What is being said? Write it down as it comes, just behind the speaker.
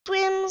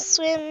Swim,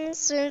 swim,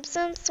 swim,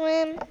 swim,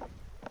 swim.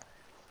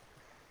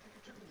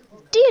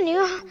 Do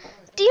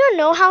you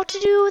know how to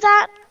do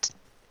that?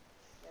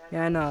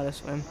 Yeah, I know how to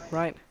swim.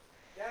 Right.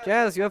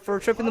 Jazz, you up for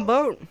a trip in the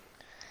boat?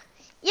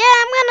 Yeah,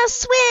 I'm gonna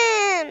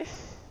swim.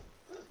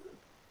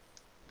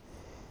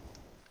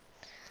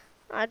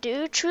 I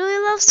do truly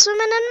love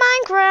swimming in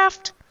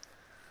Minecraft.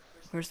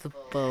 Where's the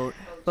boat?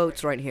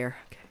 Boat's right here.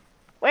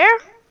 Where?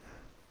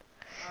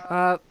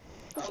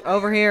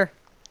 Over here.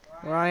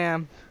 Where I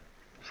am.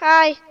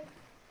 Hi.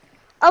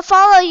 I'll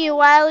follow you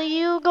while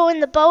you go in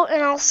the boat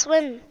and I'll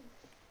swim.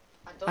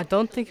 I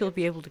don't think you'll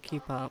be able to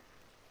keep up.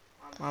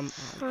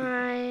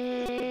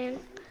 Fine.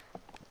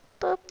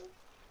 Boop.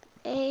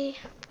 A.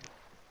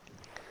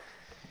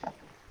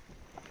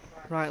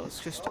 Right, let's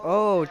just...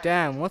 Oh,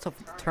 damn. What's up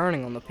with the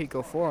turning on the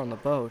Pico 4 on the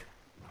boat?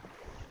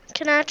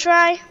 Can I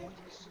try?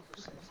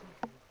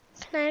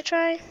 Can I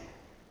try?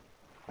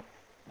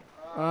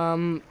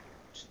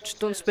 Just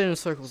don't spin in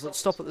circles. Let's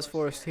stop at this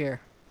forest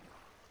here.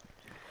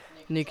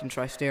 And you can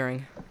try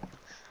steering.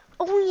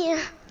 Oh,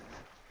 yeah.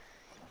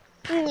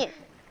 Yeah.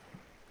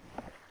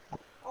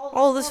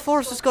 Oh, this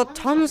forest has got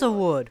tons of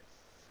wood.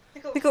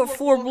 They got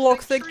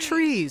 4-block thick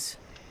trees.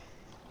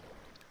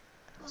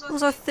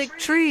 Those are thick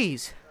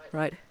trees.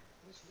 Right.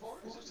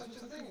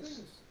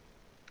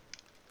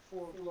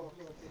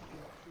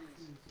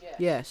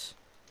 Yes.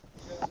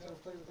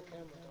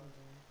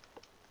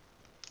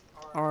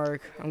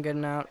 Arg, I'm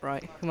getting out.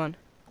 Right, come on.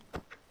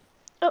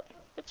 Oh,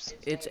 oops.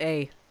 It's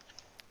A.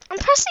 I'm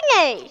pressing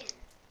A.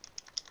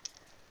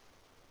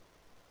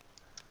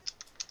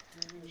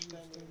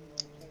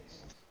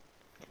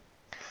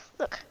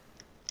 Look.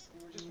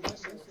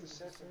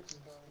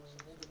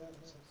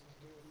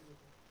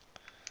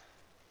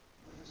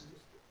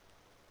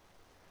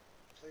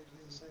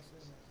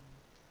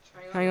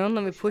 Hang on,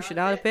 let me push it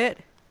out a bit.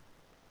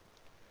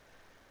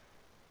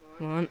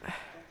 Come on.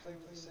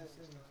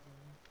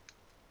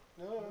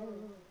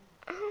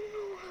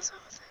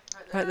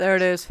 Right, there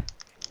it is.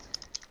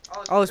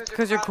 Oh, it's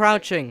because you're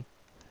crouching.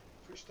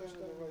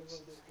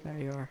 There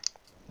you are.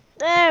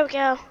 There we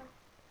go.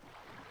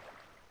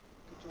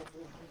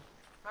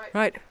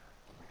 Right.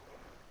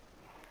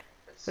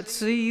 Let's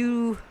see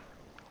you.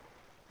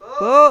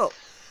 Oh!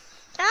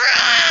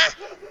 Ah!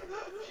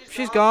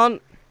 She's gone.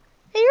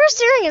 Hey, you're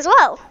steering as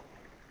well.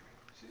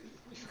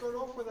 She's gone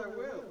off with her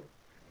wheel.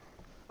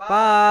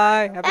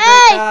 Bye. Have a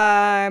Hey! great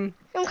time.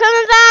 I'm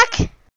coming back.